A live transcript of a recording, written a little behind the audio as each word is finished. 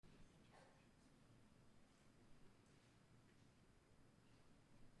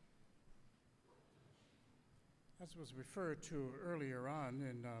As was referred to earlier on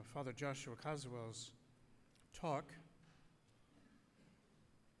in Father Joshua Caswell's talk,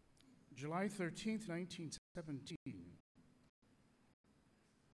 July 13th, 1917,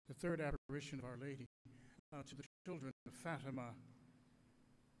 the third apparition of Our Lady to the children of Fatima.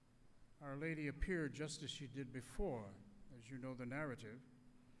 Our Lady appeared just as she did before, as you know the narrative.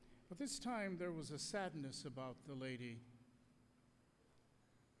 But this time there was a sadness about the Lady.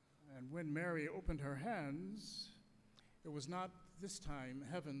 And when Mary opened her hands, it was not this time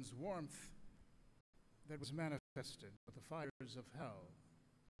heaven's warmth that was manifested, but the fires of hell.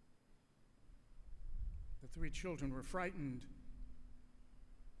 The three children were frightened,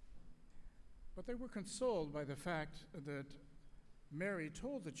 but they were consoled by the fact that Mary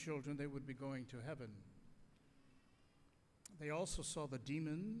told the children they would be going to heaven. They also saw the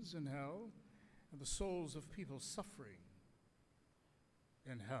demons in hell and the souls of people suffering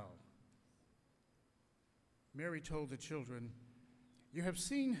in hell. Mary told the children, "You have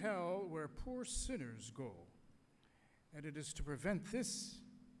seen hell where poor sinners go, and it is to prevent this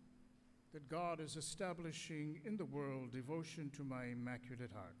that God is establishing in the world devotion to my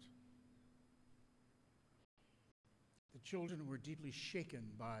Immaculate Heart." The children were deeply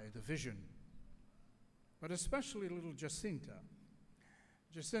shaken by the vision, but especially little Jacinta.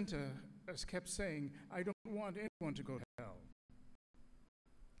 Jacinta has kept saying, "I don't want anyone to go to hell."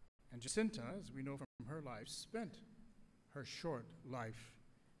 And Jacinta, as we know from her life, spent her short life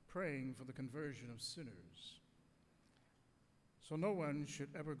praying for the conversion of sinners. So no one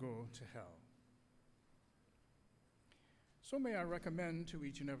should ever go to hell. So may I recommend to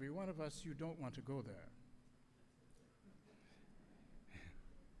each and every one of us, you don't want to go there.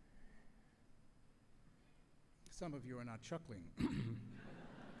 Some of you are not chuckling.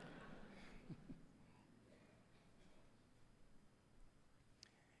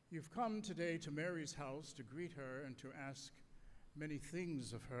 You've come today to Mary's house to greet her and to ask many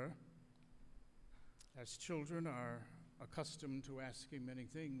things of her, as children are accustomed to asking many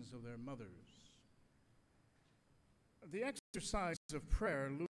things of their mothers. The exercise of prayer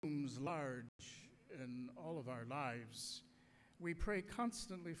looms large in all of our lives. We pray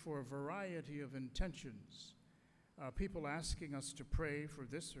constantly for a variety of intentions. People asking us to pray for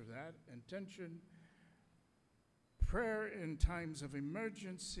this or that intention. Prayer in times of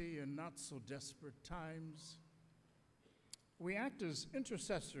emergency and not so desperate times. We act as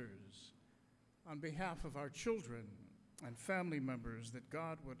intercessors on behalf of our children and family members that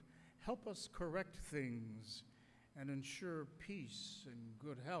God would help us correct things and ensure peace and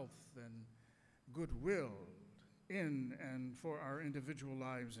good health and goodwill in and for our individual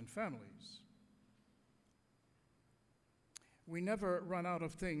lives and families. We never run out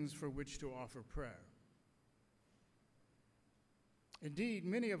of things for which to offer prayer. Indeed,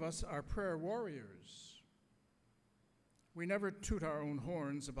 many of us are prayer warriors. We never toot our own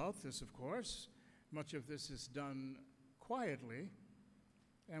horns about this, of course. Much of this is done quietly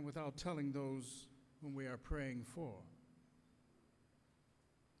and without telling those whom we are praying for,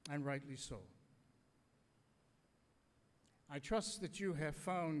 and rightly so. I trust that you have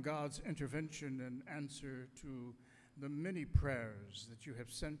found God's intervention and answer to the many prayers that you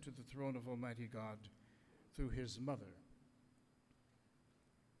have sent to the throne of Almighty God through his mother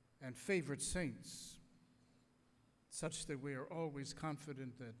and favorite saints, such that we are always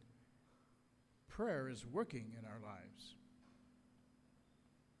confident that prayer is working in our lives.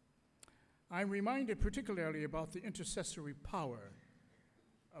 I'm reminded particularly about the intercessory power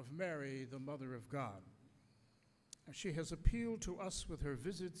of Mary, the Mother of God. She has appealed to us with her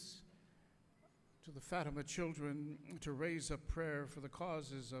visits to the Fatima children to raise up prayer for the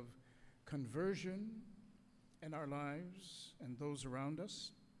causes of conversion in our lives and those around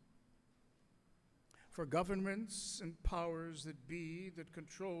us, for governments and powers that be that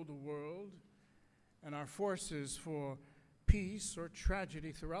control the world and our forces for peace or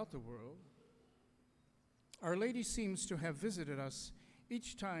tragedy throughout the world. Our Lady seems to have visited us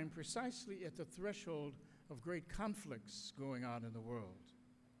each time precisely at the threshold of great conflicts going on in the world.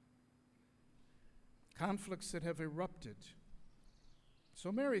 Conflicts that have erupted.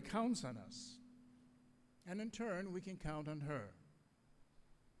 So Mary counts on us, and in turn we can count on her.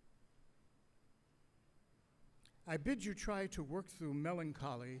 I bid you try to work through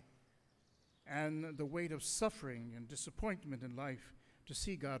melancholy and the weight of suffering and disappointment in life to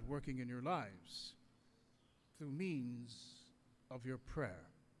see God working in your lives through means of your prayer.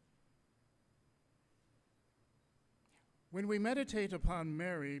 When we meditate upon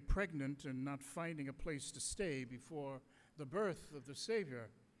Mary, pregnant and not finding a place to stay before the birth of the Savior,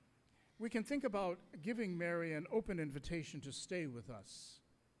 we can think about giving Mary an open invitation to stay with us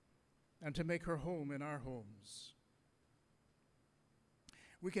and to make her home in our homes.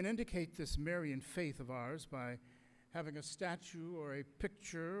 We can indicate this Marian faith of ours by having a statue or a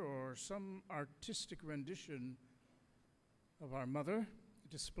picture or some artistic rendition of our mother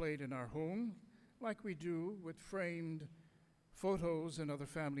displayed in our home, like we do with framed photos and other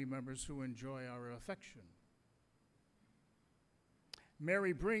family members who enjoy our affection.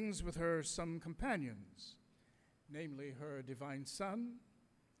 Mary brings with her some companions, namely her divine Son,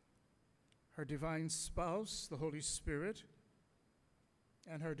 her divine spouse, the Holy Spirit,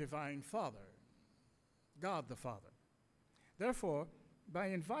 and her divine Father, God the Father. Therefore, by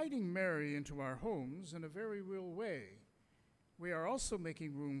inviting Mary into our homes in a very real way, we are also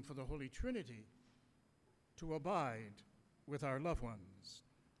making room for the Holy Trinity to abide with our loved ones.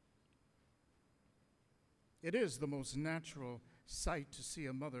 It is the most natural sight to see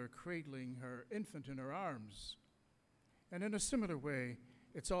a mother cradling her infant in her arms. And in a similar way,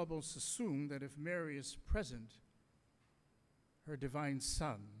 it's almost assumed that if Mary is present, her divine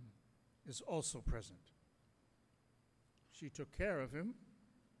Son is also present. She took care of him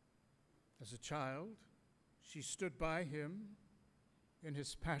as a child. She stood by him in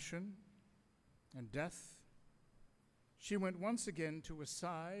his passion and death. She went once again to his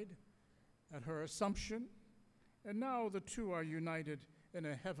side at her Assumption, and now the two are united in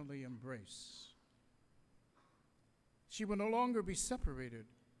a heavenly embrace. She will no longer be separated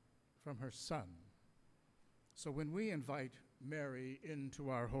from her Son. So when we invite Mary into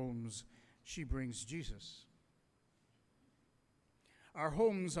our homes, she brings Jesus. Our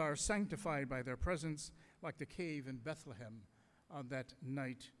homes are sanctified by their presence, like the cave in Bethlehem on that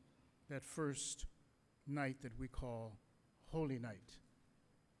night, that first night that we call Holy Night.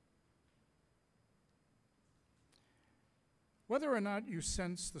 Whether or not you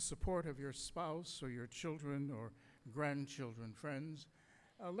sense the support of your spouse or your children or grandchildren, friends,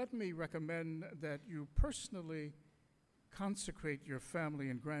 let me recommend that you personally consecrate your family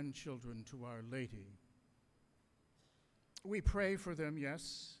and grandchildren to Our Lady. We pray for them,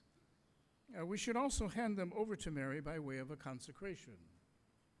 yes. We should also hand them over to Mary by way of a consecration.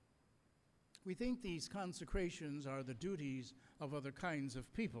 We think these consecrations are the duties of other kinds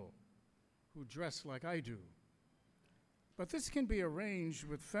of people who dress like I do. But this can be arranged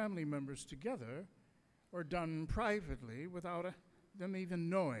with family members together or done privately without them even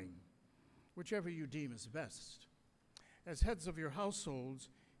knowing, whichever you deem is best. As heads of your households,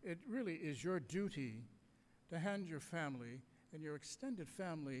 it really is your duty to hand your family and your extended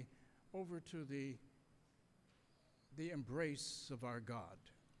family over to the embrace of our God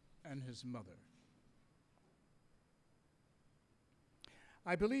and his mother.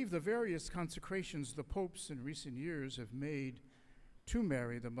 I believe the various consecrations the popes in recent years have made to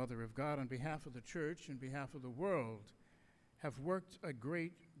Mary, the Mother of God, on behalf of the Church and behalf of the world, have worked a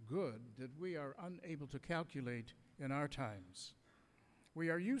great good that we are unable to calculate in our times.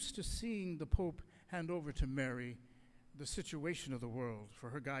 We are used to seeing the Pope hand over to Mary the situation of the world for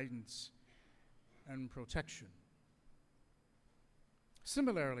her guidance and protection.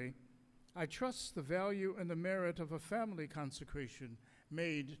 Similarly, I trust the value and the merit of a family consecration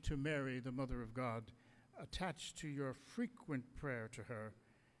made to Mary, the Mother of God, attached to your frequent prayer to her,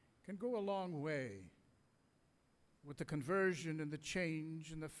 can go a long way with the conversion and the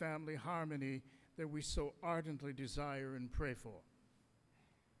change and the family harmony that we so ardently desire and pray for.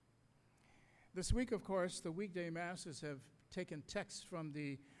 This week, of course, the weekday masses have taken texts from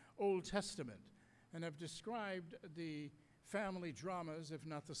the Old Testament and have described the family dramas, if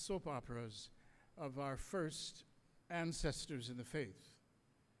not the soap operas, of our first ancestors in the faith.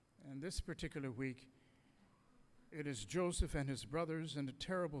 And this particular week, it is Joseph and his brothers and the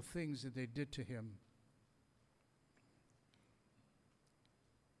terrible things that they did to him,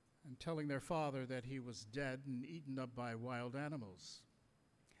 and telling their father that he was dead and eaten up by wild animals.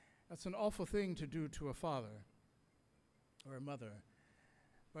 That's an awful thing to do to a father or a mother.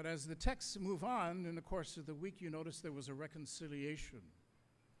 But as the texts move on in the course of the week, you notice there was a reconciliation.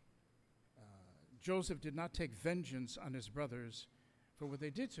 Joseph did not take vengeance on his brothers for what they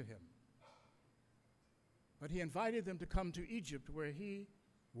did to him, but he invited them to come to Egypt, where he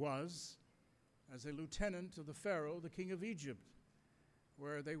was as a lieutenant of the Pharaoh, the king of Egypt,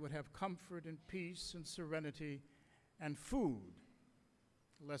 where they would have comfort and peace and serenity and food,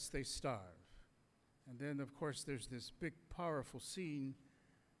 lest they starve. And then, of course, there's this big, powerful scene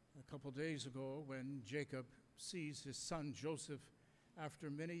a couple days ago when Jacob sees his son Joseph after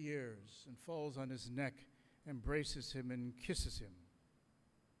many years and falls on his neck, embraces him, and kisses him.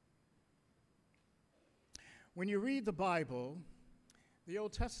 When you read the Bible, the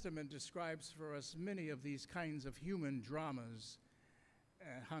Old Testament describes for us many of these kinds of human dramas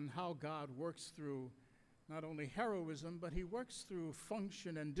on how God works through not only heroism, but he works through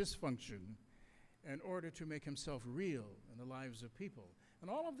function and dysfunction in order to make himself real in the lives of people. And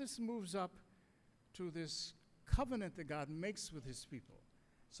all of this moves up to this covenant that God makes with his people,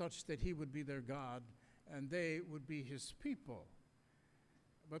 such that he would be their God and they would be his people.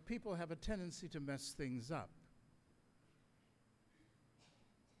 But people have a tendency to mess things up.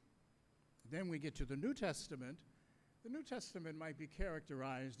 Then we get to the New Testament. The New Testament might be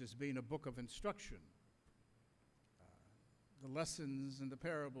characterized as being a book of instruction. The lessons and the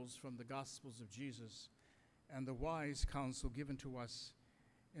parables from the Gospels of Jesus and the wise counsel given to us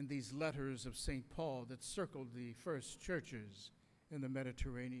in these letters of St. Paul that circled the first churches in the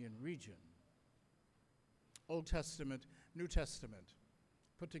Mediterranean region. Old Testament, New Testament,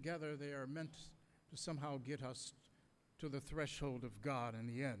 put together, they are meant to somehow get us to the threshold of God in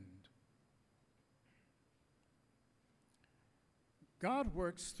the end. God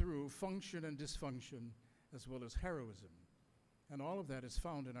works through function and dysfunction as well as heroism, and all of that is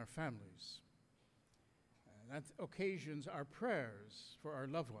found in our families. That occasions our prayers for our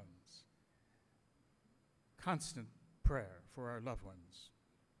loved ones, constant prayer for our loved ones.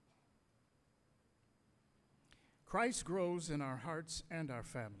 Christ grows in our hearts and our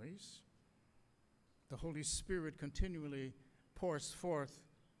families. The Holy Spirit continually pours forth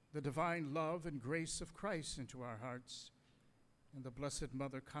the divine love and grace of Christ into our hearts, and the Blessed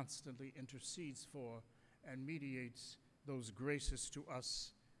Mother constantly intercedes for and mediates those graces to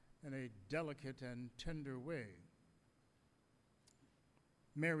us in a delicate and tender way.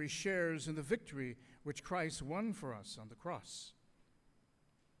 Mary shares in the victory which Christ won for us on the cross.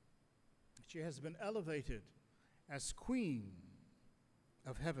 She has been elevated as Queen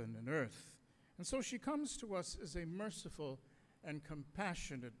of heaven and earth, and so she comes to us as a merciful and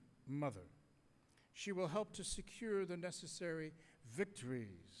compassionate mother. She will help to secure the necessary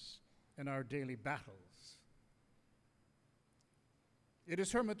victories in our daily battles. It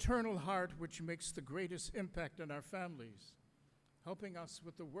is her maternal heart which makes the greatest impact on our families, helping us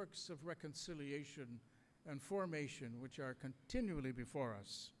with the works of reconciliation and formation which are continually before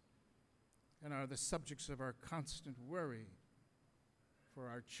us and are the subjects of our constant worry for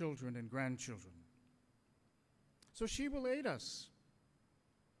our children and grandchildren. So she will aid us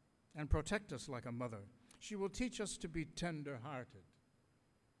and protect us like a mother. She will teach us to be tender-hearted.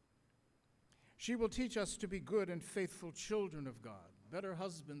 She will teach us to be good and faithful children of God, better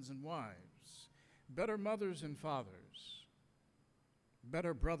husbands and wives, better mothers and fathers,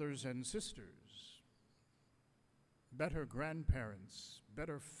 better brothers and sisters, better grandparents,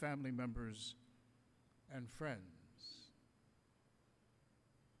 better family members and friends.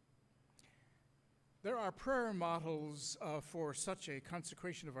 There are prayer models for such a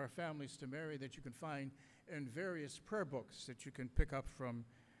consecration of our families to Mary that you can find in various prayer books that you can pick up from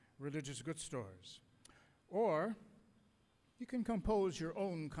religious goods stores. Or you can compose your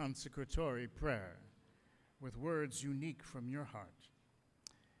own consecratory prayer with words unique from your heart,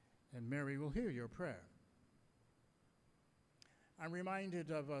 and Mary will hear your prayer. I'm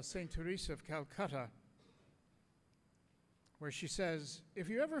reminded of St. Teresa of Calcutta, where she says, if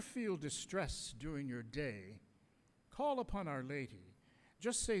you ever feel distress during your day, call upon Our Lady.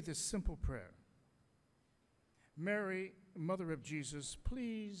 Just say this simple prayer: Mary, Mother of Jesus,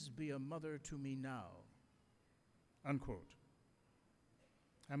 please be a mother to me now. Unquote.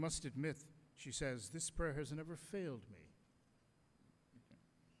 I must admit, she says, this prayer has never failed me.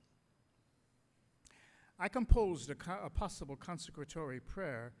 I composed a possible consecratory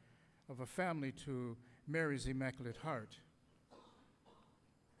prayer of a family to Mary's Immaculate Heart.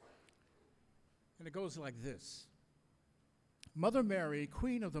 And it goes like this: Mother Mary,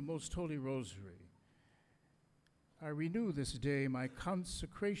 Queen of the Most Holy Rosary, I renew this day my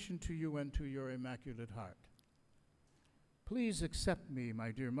consecration to you and to your Immaculate Heart. Please accept me, my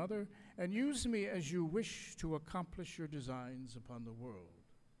dear Mother, and use me as you wish to accomplish your designs upon the world.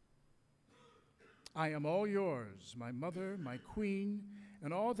 I am all yours, my Mother, my Queen,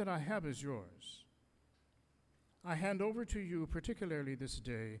 and all that I have is yours. I hand over to you, particularly this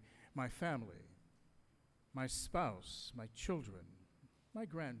day, my family, my spouse, my children, my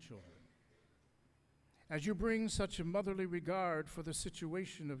grandchildren. As you bring such a motherly regard for the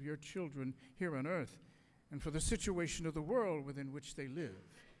situation of your children here on earth and for the situation of the world within which they live,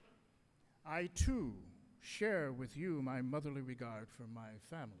 I too share with you my motherly regard for my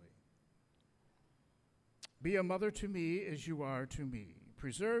family. Be a mother to me as you are to me.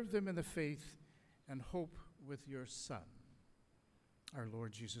 Preserve them in the faith and hope with your Son, our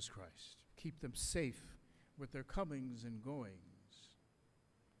Lord Jesus Christ. Keep them safe with their comings and goings.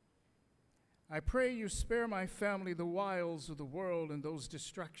 I pray you spare my family the wiles of the world and those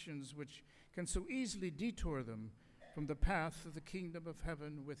distractions which can so easily detour them from the path of the kingdom of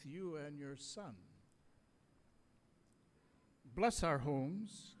heaven with you and your Son. Bless our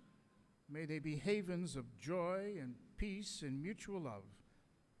homes. May they be havens of joy and peace and mutual love,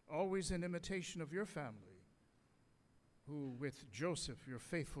 always in imitation of your family, who with Joseph, your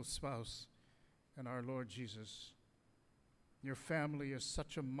faithful spouse, and our Lord Jesus, your family is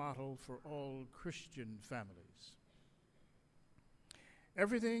such a model for all Christian families.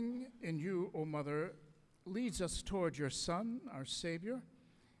 Everything in you, O Mother, leads us toward your Son, our Savior,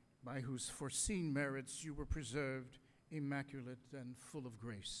 by whose foreseen merits you were preserved, immaculate and full of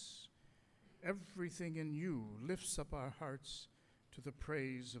grace. Everything in you lifts up our hearts to the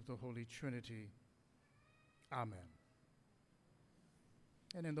praise of the Holy Trinity. Amen.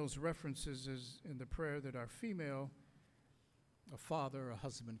 And in those references is in the prayer that our female, a father, a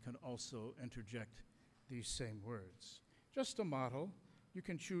husband, can also interject these same words. Just a model. You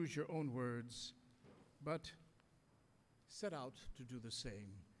can choose your own words, but set out to do the same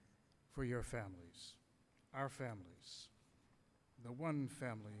for your families, our families, the one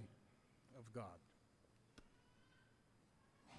family of God.